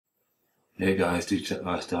Hey guys, do check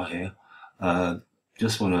lifestyle here.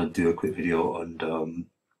 Just want to do a quick video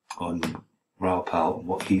on Raoul Pal and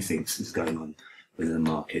what he thinks is going on within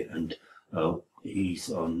the market. And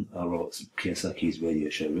he's on Kiyosaki's radio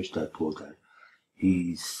show, Rich Dad Poor Dad.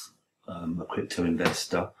 He's a crypto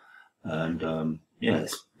investor, and yeah,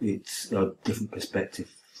 it's a different perspective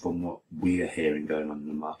from what we are hearing going on in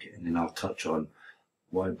the market. And then I'll touch on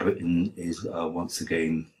why Britain is once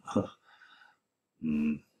again.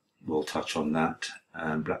 We'll touch on that,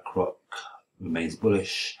 and BlackRock remains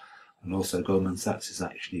bullish, and also Goldman Sachs is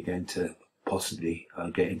actually going to possibly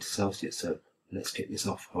get into Celsius. So let's get this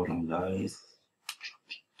off. Hold on, guys.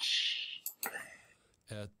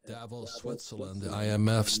 At Davos, Switzerland, the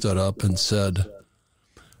IMF stood up and said,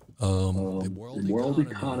 the world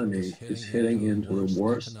economy is heading into the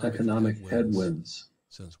worst economic headwinds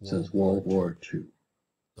since World War II.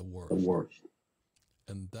 The worst.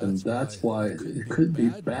 And that's why it could be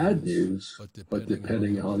bad news, but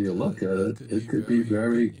depending on how you look at it, it could be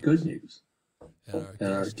very good news. And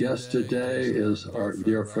our guest today is our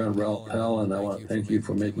dear friend Raoul Pal, and I want to thank you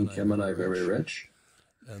for making Kim and I very rich.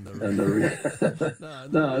 And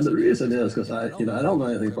the reason is because I don't know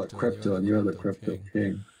anything about crypto, and you're the crypto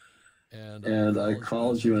king. And I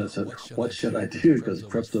called you and I said, what should I do? Because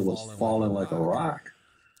crypto was falling like a rock.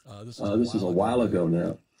 This is a while ago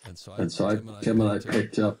now. And so Kim and I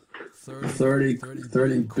picked up 30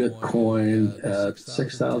 Bitcoin at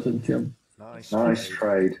 6,000, Kim. Nice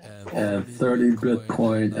trade. And 30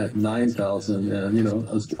 Bitcoin at 9,000. And, you know,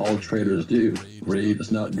 as all traders do, greed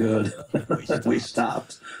is not good. We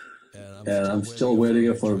stopped. And I'm still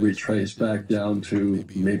waiting for it to retrace back down to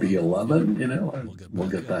maybe 11, you know, and we'll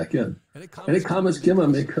get back in. Any comments, Kim,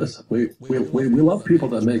 on me? Because we love people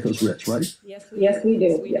that make us rich, right? Yes, we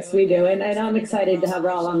do. Yes, we do. And I'm excited to have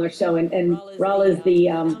Raoul on their show. And Raoul is the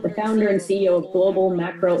founder and CEO of Global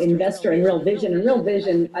Macro Investor and Real Vision. And Real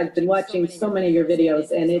Vision, I've been watching so many of your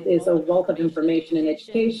videos, and it is a wealth of information and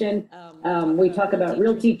education. We talk about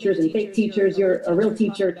real teachers and fake teachers. You're a real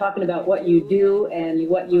teacher talking about what you do and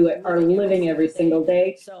what you are living every single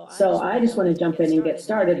day. So I just want to jump in and get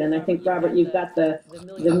started. And I think, Robert, you've got the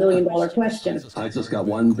 $1 million question. I just got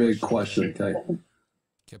one big question, okay?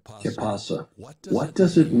 ¿Qué pasa? What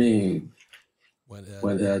does it mean when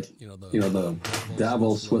at, the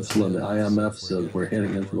Davos, Switzerland, the IMF says we're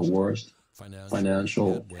heading into the worst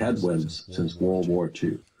financial headwinds since World War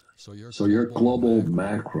II? So you're global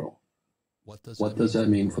macro. What does that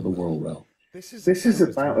mean for the world, Raoul? This is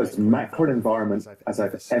about as macro an environment as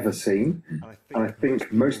I've ever seen, and I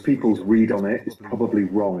think most people's read on it is probably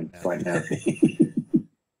wrong right now.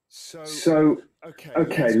 So,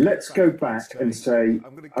 okay, let's go back and say,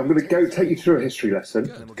 I'm going to go take you through a history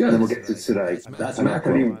lesson, and then we'll get to today. That's and I'll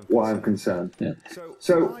tell you why I'm concerned. Yeah.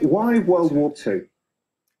 So, why World War II?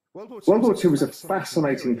 World War II was a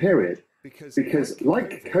fascinating period because,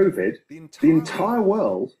 like COVID, the entire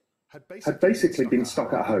world had basically been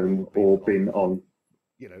stuck at home or been on,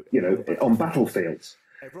 on battlefields.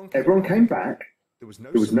 Everyone came back. There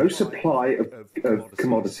was no supply of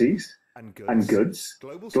commodities and goods.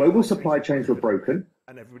 Global supply chains were broken,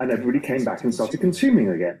 and everybody came back and started consuming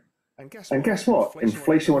again. And guess what?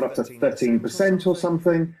 Inflation went up to 13% or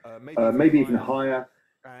something, maybe even higher.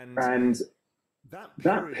 And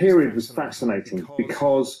that period was fascinating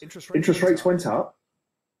because interest rates went up.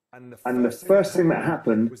 And the first thing that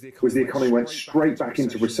happened was the economy went straight back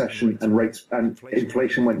into recession, and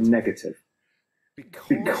inflation went negative.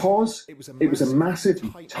 Because it was a massive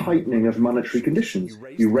tightening of monetary conditions.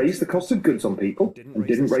 You raised the cost of goods on people and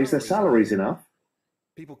didn't raise their salaries enough.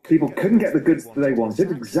 People couldn't get the goods that they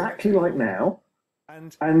wanted, exactly like now,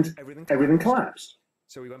 and everything collapsed.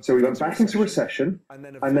 So we went back into recession,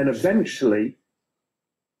 and then eventually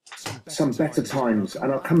some better times.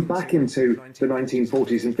 And I'll come back into the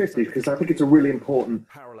 1940s and 50s because I think it's a really important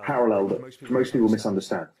parallel that most people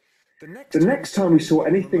misunderstand. The next time we saw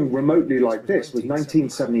anything remotely like this was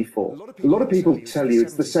 1974. A lot of people tell you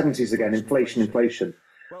it's the 70s again, inflation.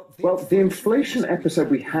 Well, the inflation episode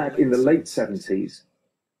we had in the late 70s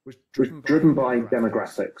was driven by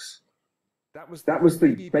demographics. That was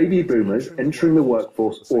the baby boomers entering the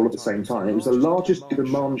workforce all at the same time. It was the largest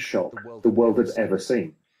demand shock the world had ever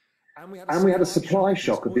seen. And we had a supply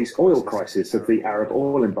shock of these oil crises, of the Arab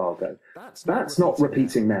oil embargo. That's not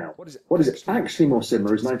repeating now. What is actually more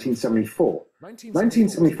similar is 1974.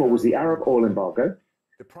 1974 was the Arab oil embargo.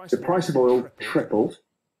 The price of oil tripled,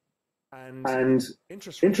 and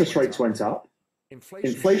interest rates went up.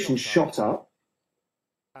 Inflation shot up,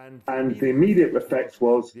 and the immediate effect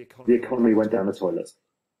was the economy went down the toilet.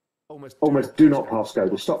 Almost do not pass go.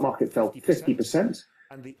 The stock market fell 50%.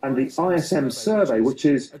 and the ISM survey, which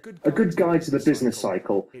is a good guide to the business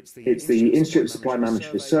cycle. It's the Institute of Supply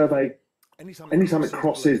Management survey. Anytime it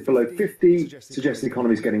crosses below 50, suggests the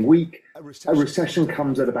economy is getting weak. A recession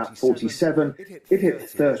comes at about 47. It hit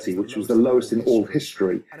 30, which was the lowest in all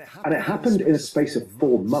history. And it happened in a space of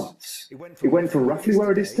 4 months. It went from roughly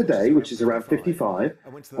where it is today, which is around 55,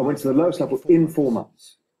 and went to the lowest level in 4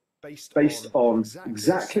 months, based on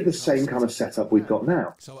exactly the same kind of setup we've got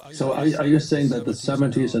now. So are you saying that the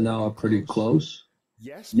 70s are now pretty close?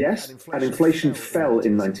 Yes, and inflation fell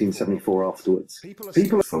in 1974 afterwards.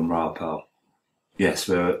 People From Raul, yes,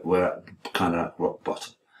 we're at kind of rock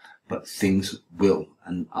bottom, but things will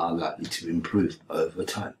and are likely to improve over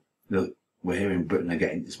time. Look, we're here in Britain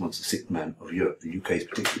again. This month's the sixth man of Europe. The UK has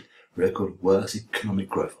predicted record worst economic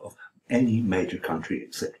growth of any major country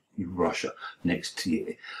except Russia next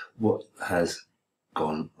year. What has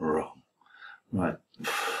gone wrong? Right.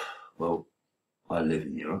 Well, I live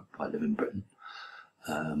in Europe. I live in Britain.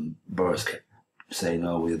 Boris kept saying,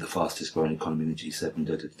 "Oh, we're the fastest growing economy in the G7."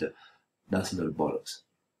 Da, da, da. That's a load of bollocks.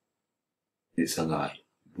 It's a lie.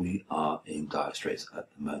 We are in dire straits at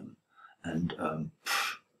the moment, and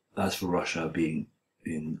as for Russia being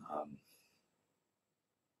in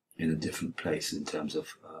a different place in terms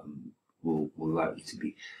of will likely to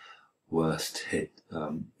be worst hit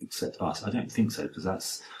except us, I don't think so, because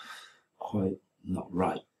that's quite not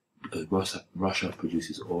right. Because Russia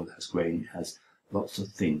produces oil, has grain, has lots of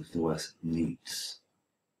things the West needs.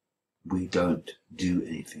 We don't do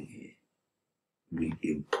anything here. We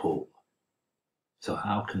import. So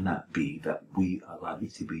how can that be that we are likely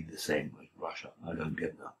to be the same with Russia? I don't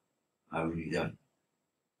get that. I really don't.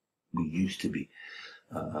 We used to be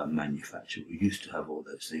a manufacturer. We used to have all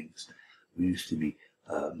those things. We used to be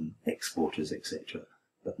exporters, etc.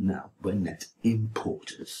 But now we're net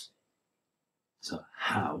importers. So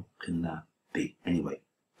how can that be? Anyway,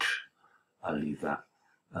 I'll leave that.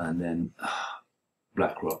 And then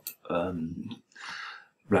BlackRock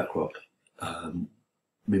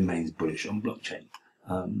remains bullish on blockchain.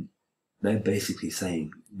 They're basically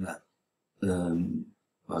saying that, I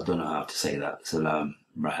don't know how to say that, Salam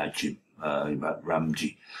Ramji,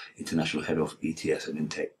 international head of ETS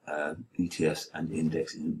and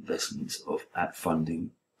index investments at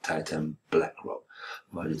funding Titan BlackRock,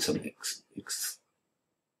 provided some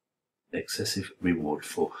excessive reward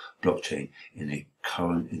for blockchain in a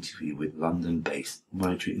current interview with London-based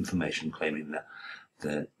Monetary Information, claiming that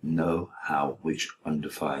the know-how which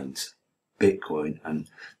undefines Bitcoin and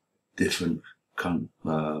different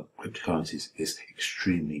cryptocurrencies is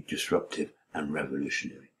extremely disruptive and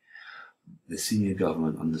revolutionary. The senior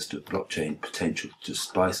government understood blockchain potential to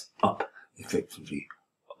spice up effectively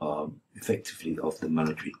of the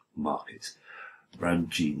monetary markets.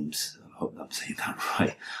 Ranjim's, I hope I'm saying that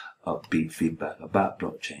right, upbeat feedback about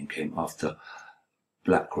blockchain came after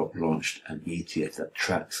BlackRock launched an ETF that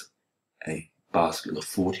tracks a basket of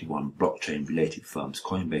 41 blockchain-related firms.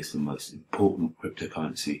 Coinbase, the most important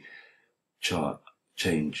cryptocurrency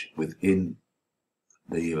change within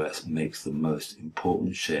the US, makes the most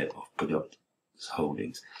important share of product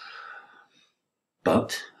holdings.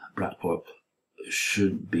 But BlackRock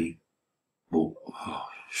shouldn't be bought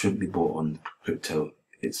on crypto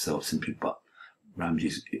itself simply, but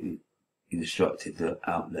Ramji's instructed the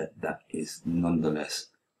outlet that is nonetheless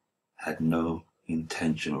had no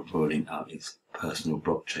intention of rolling out its personal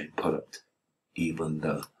blockchain product, even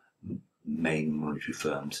though main monetary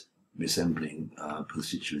firms resembling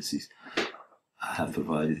constituencies have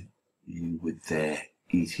provided you with their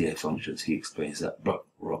ETF functions. He explains that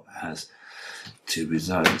BlackRock has to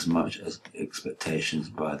reside as much as expectations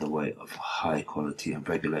by the way of high quality and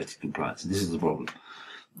regulated compliance. And this is the problem.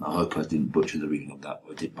 I hope I didn't butcher the reading of that.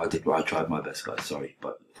 I tried my best, guys. Sorry,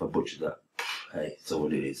 but if I butchered that, hey, so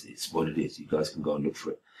what it is. It's what it is. You guys can go and look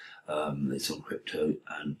for it. It's on Crypto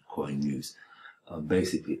and Coin News.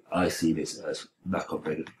 Basically, I see this as lack of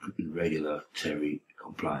regulatory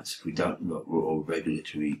compliance. If we don't look, or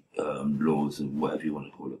regulatory laws and whatever you want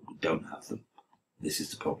to call it, we don't have them. This is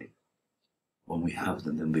the problem. When we have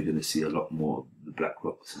them, then we're going to see a lot more of the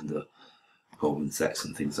BlackRocks and the Goldman Sachs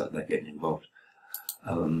and things like that getting involved.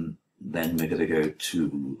 Then we're going to go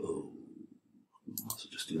to, I'll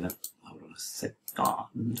just do that. Hold on a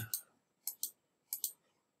second.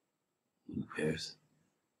 Who cares?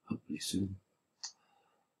 Hopefully soon.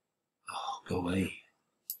 Oh, go away.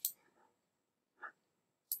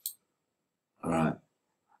 Alright.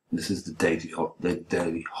 This is the daily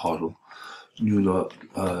hodl. New law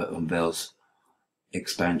unveils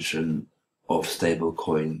expansion of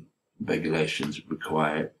stablecoin regulations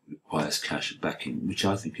requires cash backing, which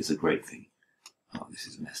I think is a great thing. Oh, this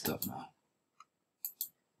is messed up now.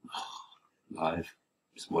 live.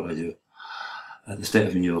 It's what I do. The state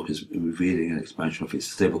of New York is revealing an expansion of its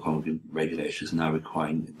stablecoin regulations, now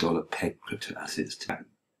requiring dollar-pegged crypto assets to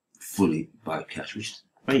fully buy cash, which is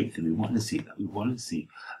great, and we want to see that. We want to see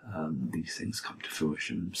these things come to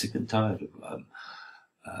fruition. I'm sick and tired of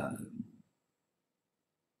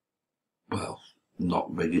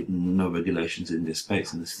no regulations in this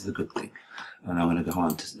space, and this is a good thing. And I'm going to go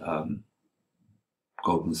on to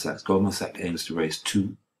Goldman Sachs. Goldman Sachs aims to raise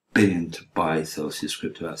 $2 billion to buy Celsius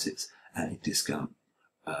crypto assets at a discount.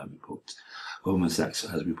 Reports. Goldman Sachs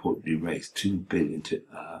has reportedly raised $2 billion to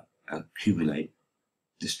accumulate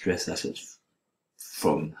distressed assets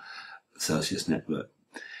from Celsius network.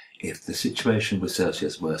 If the situation with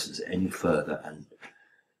Celsius worsens any further and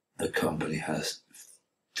the company has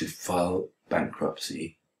to file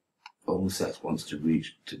bankruptcy, Goldman Sachs wants to be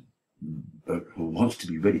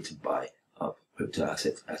ready to buy up crypto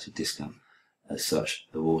assets at a discount. As such,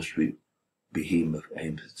 the Wall Street behemoth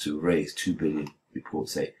aims to raise $2 billion,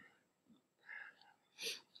 reports say.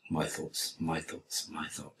 My thoughts.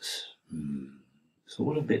 It's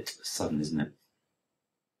all a bit sudden, isn't it?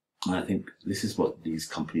 And I think this is what these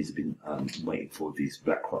companies have been waiting for, these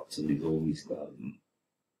BlackRocks and all these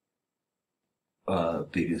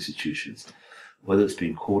big institutions. Whether it's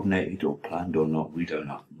been coordinated or planned or not, we don't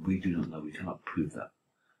know. We do not know. We cannot prove that.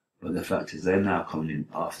 But the fact is, they're now coming in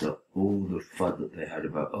after all the FUD that they had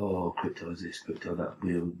about, oh, crypto is this, crypto that.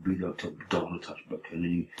 We don't want to touch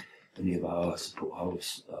Bitcoin. Any of our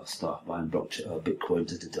staff buying Bitcoin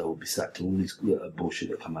to will be sacked. All these bullshit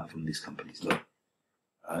that come out from these companies. Look,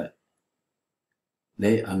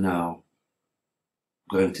 they are now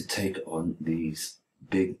going to take on these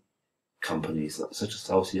big companies such as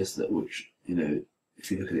Celsius, which, you know, if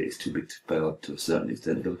you look at it, it's too big to fail up to a certain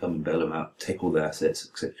extent. They're going to come and bail them out, take all their assets,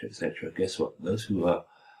 etc., etc. Guess what? Those who are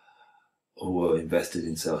invested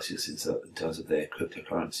in Celsius in terms of their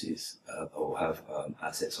cryptocurrencies or have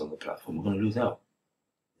assets on the platform are going to lose out.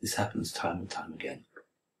 This happens time and time again.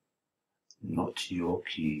 Not your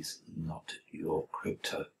keys, not your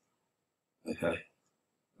crypto. Okay?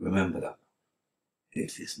 Remember that.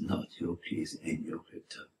 It is not your keys in your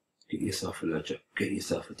crypto. Get yourself a ledger, get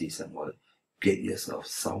yourself a decent wallet. Get yourself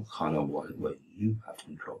some kind of wallet where you have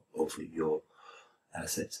control over your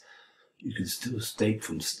assets. You can still stake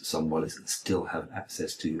from some wallets and still have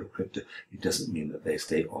access to your crypto. It doesn't mean that they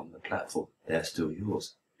stay on the platform. They're still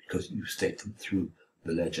yours because you stake them through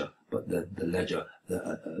the ledger. But the ledger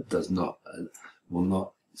will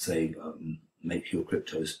not say make your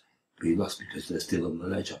cryptos be lost because they're still on the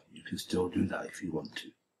ledger. You can still do that if you want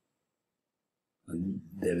to. And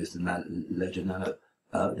there is the Ledger Nano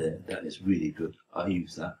out there that is really good. I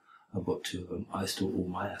use that. I've got 2 of them. I store all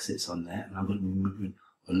my assets on there, and I'm going to be moving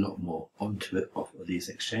a lot more onto it off of these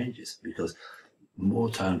exchanges because the more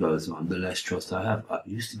time goes on, the less trust I have. I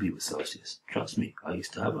used to be with Celsius. Trust me, I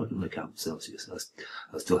used to have an account with Celsius.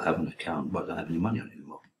 I still have an account, but I don't have any money on it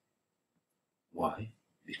anymore. Why?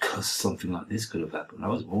 Because something like this could have happened. I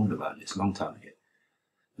was warned about this a long time ago,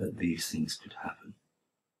 that these things could happen.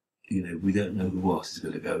 You know, we don't know who else is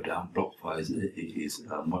going to go down. BlockFi is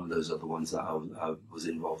one of those other ones that I was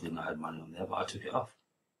involved in. I had money on there, but I took it off.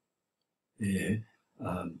 You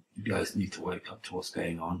guys need to wake up to what's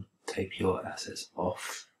going on. Take your assets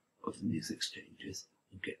off of these exchanges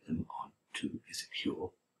and get them onto a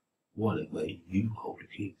secure wallet where you hold the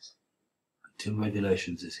keys. Until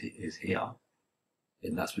regulations is here,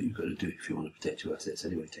 and that's what you've got to do if you want to protect your assets.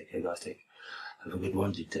 Anyway, take care, guys. Have a good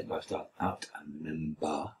one. Tech Lifestyle out, and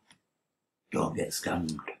remember, don't get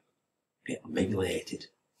scammed. Get regulated.